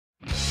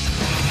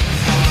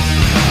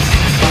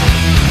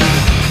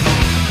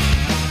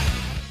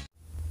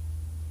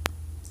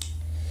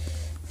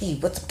Hey,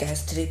 what's up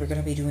guys? Today we're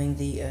going to be doing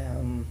the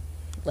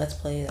Let's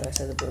Play that I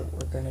said that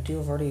we're going to do.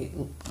 I've already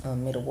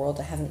made a world.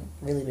 I haven't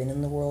really been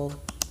in the world.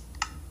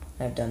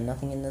 I've done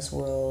nothing in this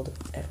world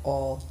at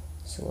all.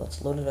 So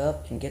let's load it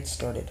up and get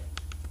started.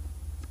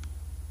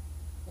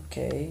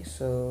 Okay,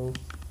 so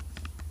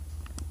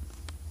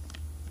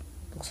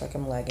looks like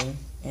I'm lagging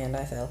and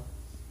I fell.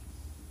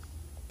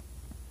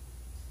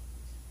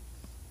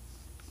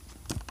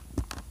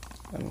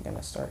 I'm going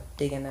to start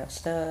digging that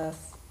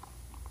stuff.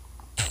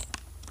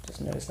 Just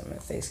noticed that my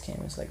face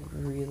cam is like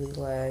really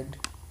lagged.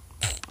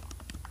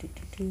 The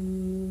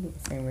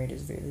frame rate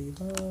is really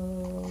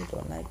low.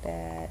 Don't like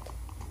that.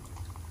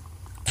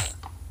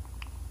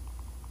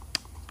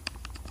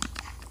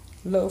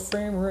 Low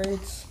frame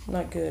rates,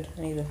 not good.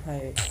 I need a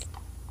higher.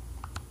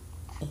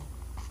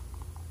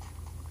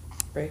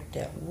 Break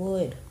that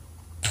wood.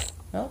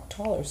 How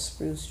tall are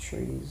spruce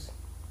trees?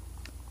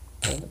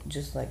 They look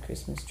just like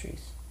Christmas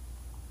trees.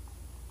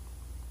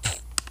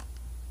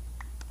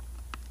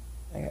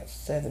 I got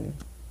 7.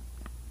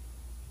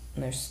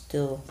 And there's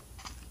still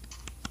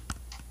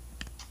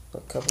a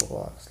couple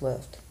blocks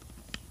left.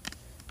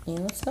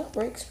 And let's not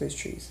break spruce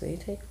trees. They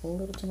take a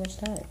little too much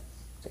time.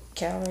 There's a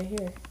cow right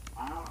here.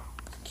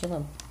 Let's kill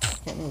him.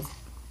 Can't move.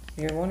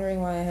 If you're wondering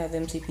why I have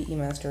MCPE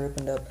Master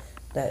opened up,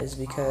 that is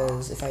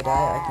because if I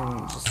die, I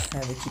can just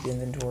have it keep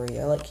inventory.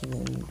 I like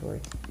keeping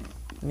inventory.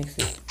 It makes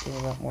it a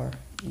lot more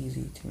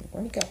easy to me.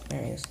 Where'd he go?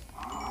 There he is.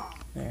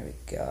 There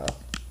we go.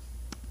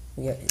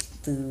 We got his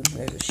food.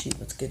 There's a sheep.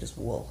 Let's get his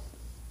wool.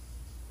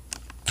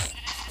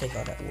 Let's take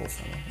all that wool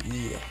from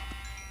him. Yeah.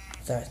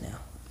 It's ours now.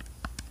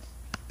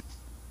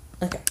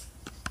 Okay.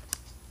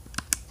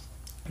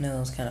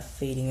 Now it's kind of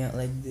fading out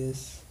like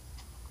this.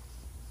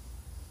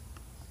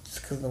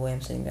 Just because of the way I'm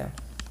sitting down.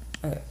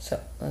 Okay,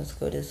 so let's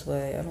go this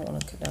way. I don't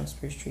want to cut down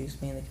spruce trees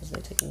mainly because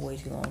they take way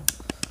too long.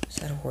 Is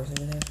that a horse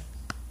over there?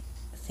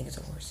 I think it's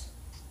a horse.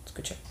 Let's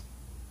go check.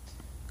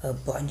 A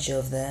bunch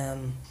of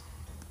them.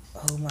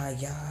 Oh my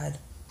god.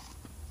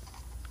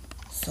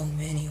 So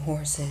many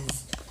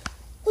horses.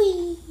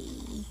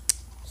 Whee!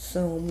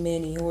 So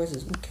many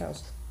horses. Ooh,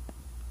 cows.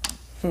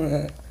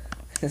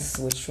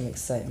 Switch from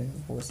excitement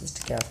of horses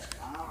to cows.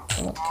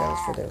 I want cows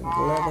for their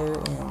leather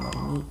and the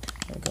meat.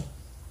 There we go.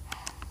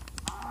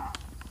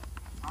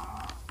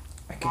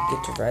 I could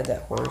get to ride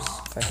that horse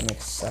if I can make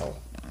a saddle.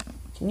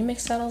 Can you make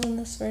saddles in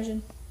this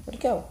version? Where'd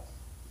it go?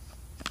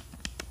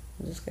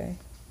 Is this guy?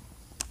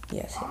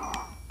 Yes.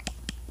 I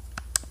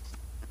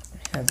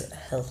have a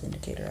health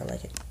indicator. I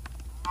like it.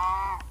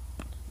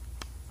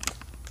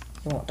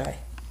 You won't die.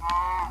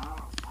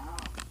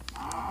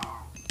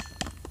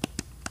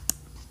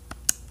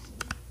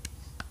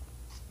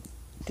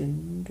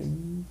 Dun,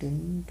 dun,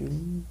 dun,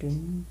 dun,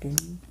 dun,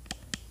 dun.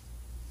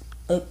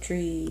 Oak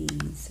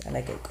trees. I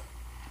like oak.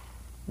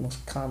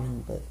 Most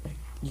common but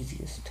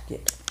easiest to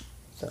get.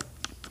 So.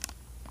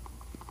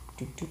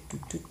 Come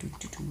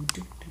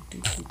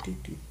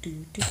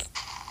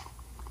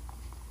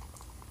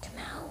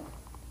on.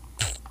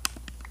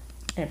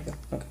 There we go.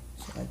 Okay.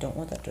 So I don't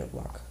want that dirt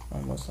block.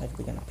 I'm most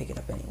likely gonna pick it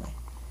up anyway.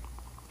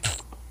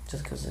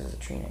 Just because there's a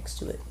tree next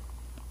to it.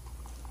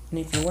 And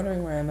if you're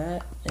wondering where I'm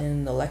at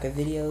and the lack of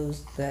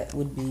videos, that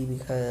would be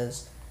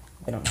because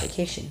I've been on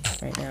vacation.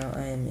 Right now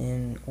I am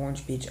in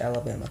Orange Beach,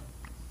 Alabama.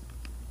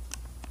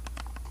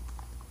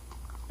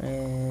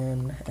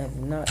 And I've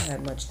not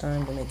had much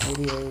time to make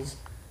videos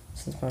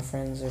since my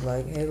friends are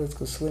like, hey, let's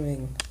go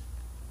swimming.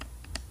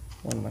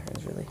 One of my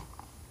friends really.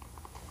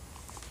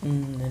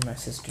 And then my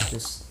sister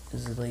just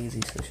is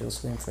lazy, so she'll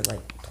swim for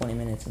like 20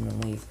 minutes and then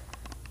leave.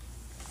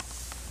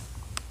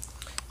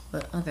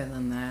 But other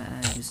than that,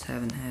 I just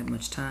haven't had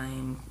much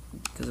time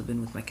because I've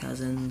been with my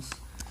cousins,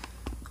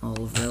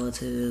 all of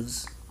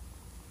relatives,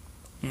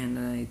 and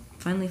I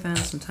finally found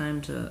some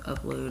time to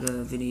upload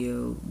a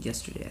video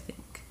yesterday, I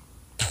think.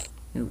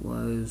 It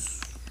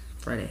was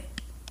Friday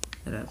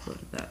that I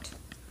uploaded that.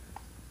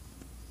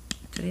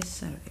 Today's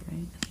Saturday,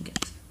 right? I think it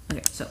is.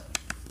 Okay, so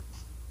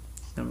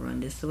I'm gonna run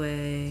this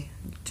way,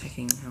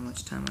 checking how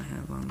much time I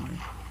have on my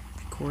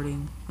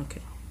recording.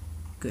 Okay,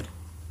 good.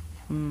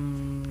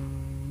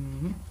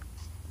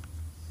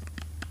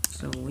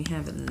 So we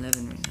have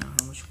 11 right now.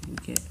 How much would we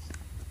get?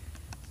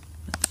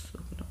 Let's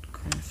open up the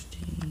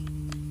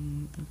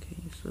crafting.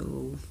 Okay,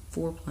 so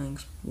 4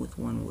 planks with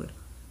 1 wood.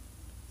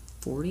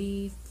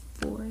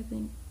 44, I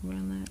think,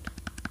 around that.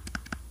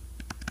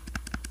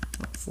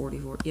 What,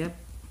 44? Yep,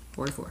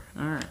 44.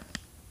 Alright.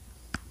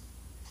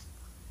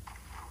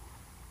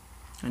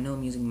 I know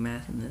I'm using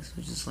math in this,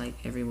 which is like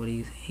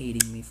everybody's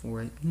hating me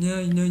for it. No,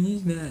 you don't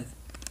use math.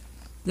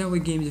 Not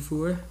what games are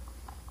for.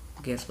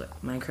 Guess what?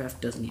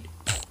 Minecraft doesn't need it.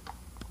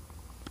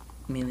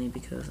 Mainly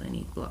because I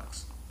need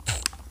blocks.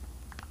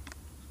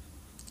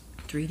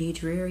 3D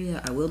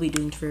Terraria. I will be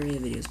doing Terraria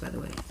videos, by the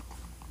way.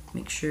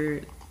 Make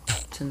sure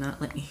to not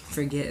let me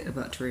forget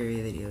about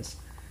Terraria videos.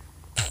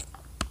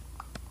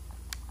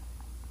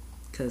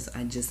 Because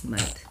I just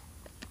might.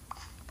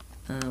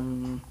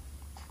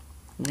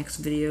 Next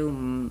video,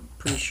 I'm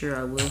pretty sure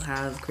I will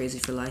have Crazy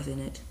for Life in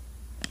it.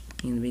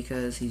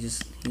 because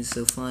he's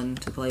so fun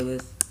to play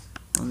with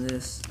on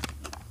this.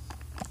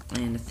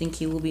 And I think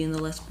he will be in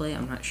the Let's Play,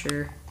 I'm not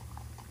sure.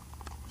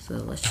 So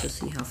let's just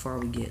see how far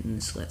we get in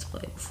this Let's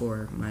Play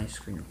before my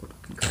screen recorder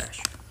can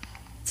crash.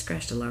 It's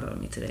crashed a lot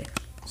on me today.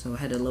 So I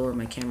had to lower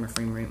my camera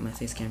frame rate, my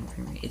face camera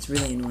frame rate. It's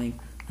really annoying.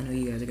 I know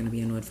you guys are going to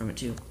be annoyed from it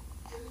too.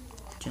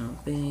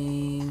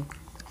 Jumping.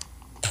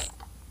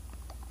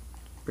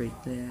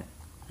 Break that.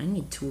 I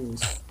need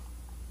tools.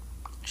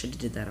 I should have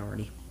did that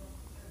already.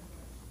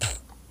 There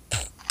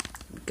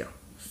we go.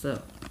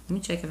 So, let me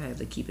check if I have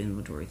the keep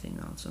inventory thing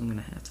on. So I'm going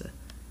to have to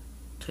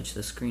touch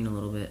the screen a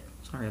little bit.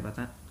 Sorry about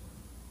that.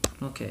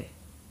 Okay.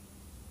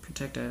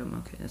 Protect item.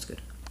 Okay, that's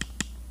good.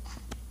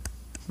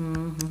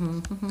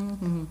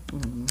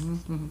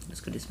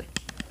 Let's go this way.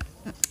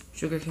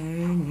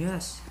 Sugarcane,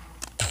 yes.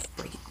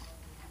 Break it.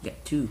 We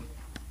got 2.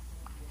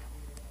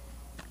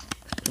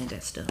 Let's plant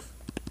that stuff.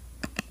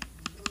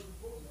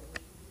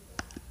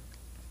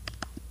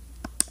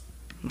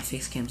 My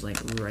face cam's like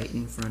right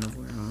in front of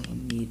where I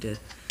need to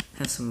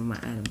have some of my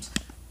items.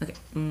 Okay.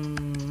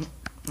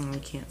 I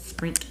can't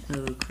sprint.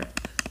 Oh crap.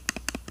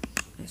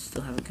 I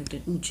still haven't cooked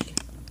it. Ooh, chicken.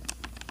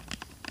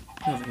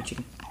 Get over here,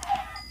 chicken.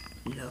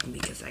 Love me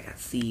because I got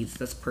seeds.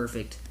 That's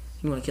perfect.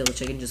 If you want to kill the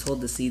chicken, just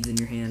hold the seeds in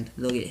your hand.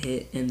 They'll get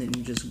hit, and then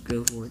you just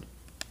go for it.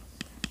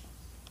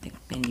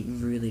 And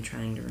you're really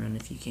trying to run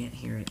if you can't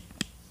hear it.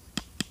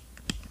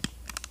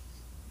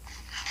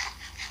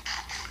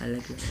 I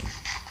like running.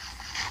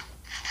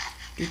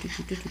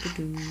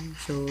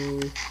 So,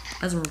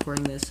 as I'm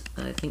recording this,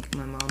 I think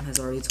my mom has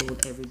already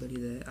told everybody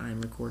that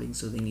I'm recording,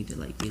 so they need to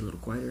like be a little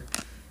quieter.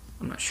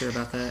 I'm not sure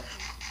about that,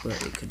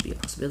 but it could be a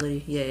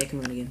possibility. Yeah, I can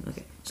run again.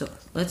 Okay, so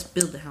let's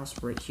build the house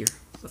right here.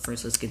 But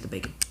first, let's get the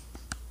bacon.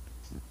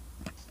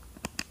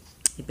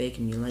 Hey,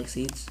 bacon, you like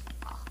seeds?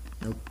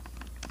 Nope.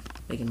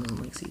 Bacon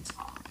doesn't like seeds.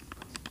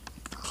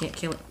 Can't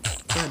kill it.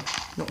 Good.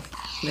 No.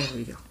 There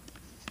we go.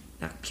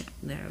 Okay,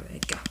 there we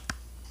go.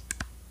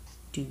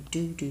 Do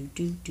do do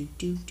do do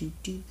do do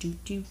do do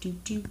do do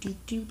do do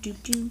do do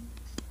do.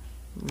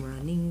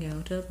 Running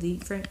out of the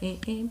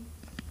frame.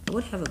 I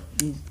would have a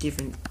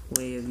different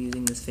way of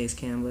using this face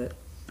cam, but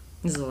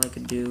this is all I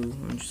could do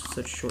on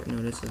such short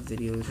notice of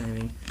video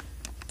timing.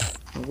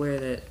 I'm aware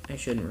that I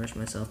shouldn't rush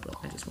myself, but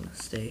I just want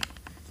to stay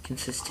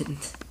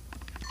consistent.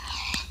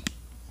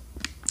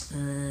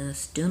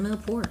 Still no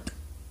pork.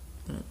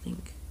 I don't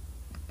think.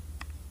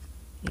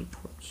 Any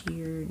pork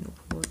here? No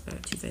pork. I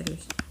got 2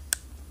 feathers.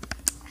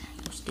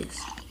 What's this?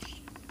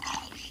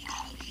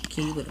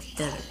 Kill you with a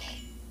feather.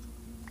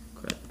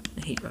 Crap. I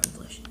hate rotten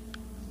flesh.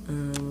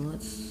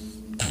 Let's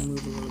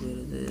move a little bit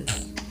of this.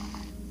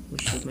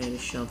 Wish I'd made a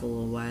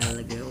shovel a while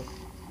ago.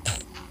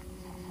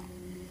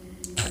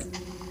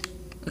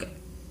 Okay.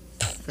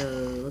 So,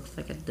 looks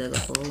like I dug a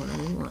hole and I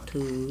didn't want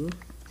to.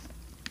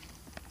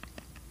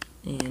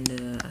 And,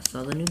 I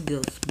saw the new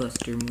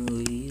Ghostbuster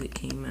movie that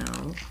came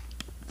out.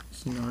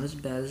 It's not as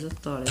bad as I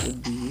thought it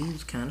would be. It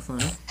was kind of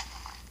funny.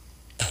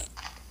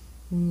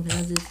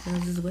 How's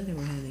this weather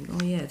we're having?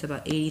 Oh yeah, it's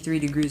about 83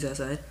 degrees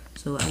outside,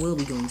 so I will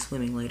be going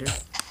swimming later.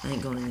 I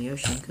ain't going in the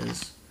ocean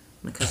because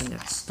my cousin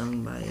got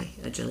stung by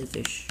a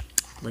jellyfish,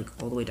 like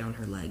all the way down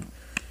her leg.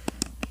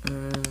 I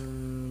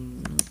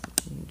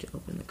need to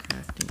open the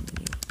crafting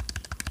menu.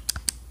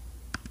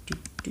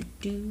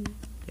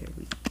 There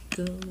we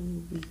go.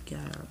 We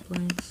got our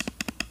planks.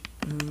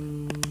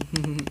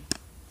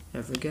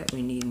 I forgot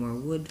we need more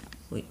wood.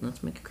 Wait,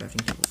 let's make a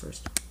crafting table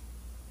first.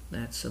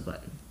 That's a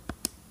button.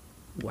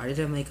 Why did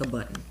I make a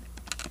button?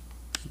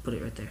 Just put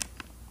it right there.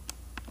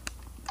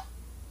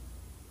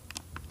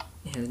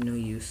 It has no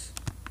use.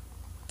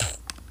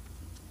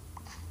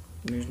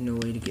 There's no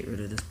way to get rid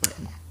of this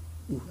button.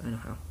 Ooh, I know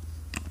how.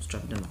 Let's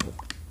drop it down the hole.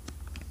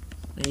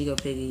 There you go,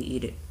 piggy.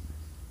 Eat it.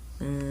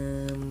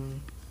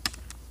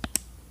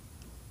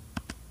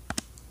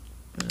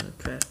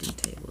 Crafting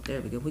table.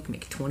 There we go. We can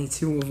make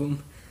 22 of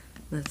them.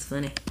 That's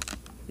funny.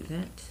 Do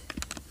that.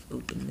 Let's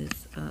open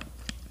this up.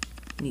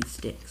 Need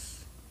sticks.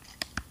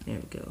 There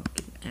we go.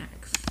 Get an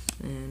axe.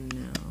 And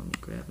now let me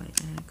grab my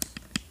axe.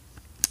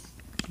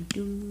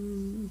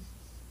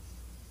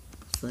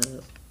 What's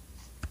up?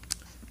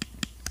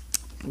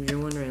 If you're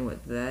wondering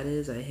what that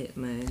is, I hit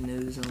my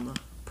nose on the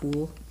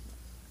pool.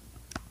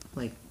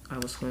 Like, I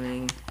was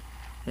swimming,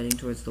 heading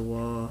towards the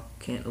wall.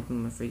 Can't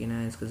open my freaking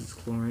eyes because it's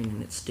chlorine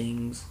and it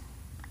stings.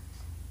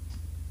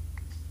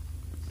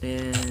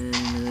 And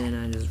then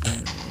I just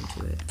ran right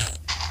into it.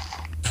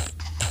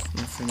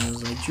 My friend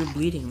was like, "You're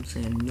bleeding." I'm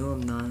saying, "No,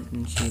 I'm not."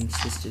 And she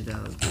insisted that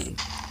I was bleeding.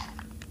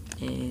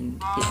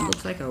 And it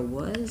looks like I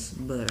was,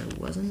 but I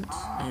wasn't.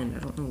 And I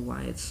don't know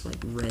why it's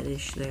like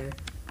reddish there.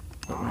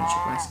 But when I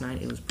checked last night,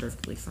 it was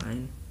perfectly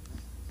fine.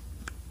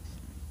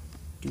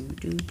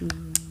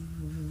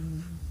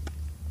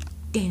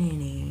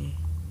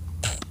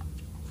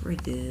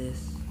 Break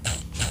this. I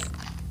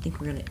think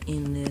we're gonna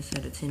end this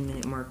at a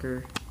 10-minute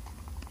marker.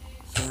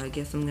 So I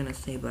guess I'm gonna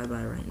say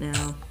bye-bye right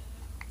now.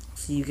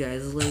 See you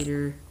guys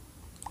later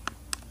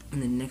in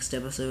the next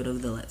episode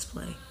of the Let's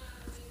Play.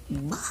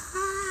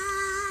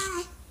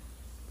 Bye!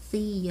 See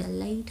you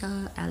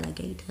later,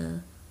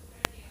 alligator.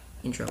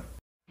 Intro.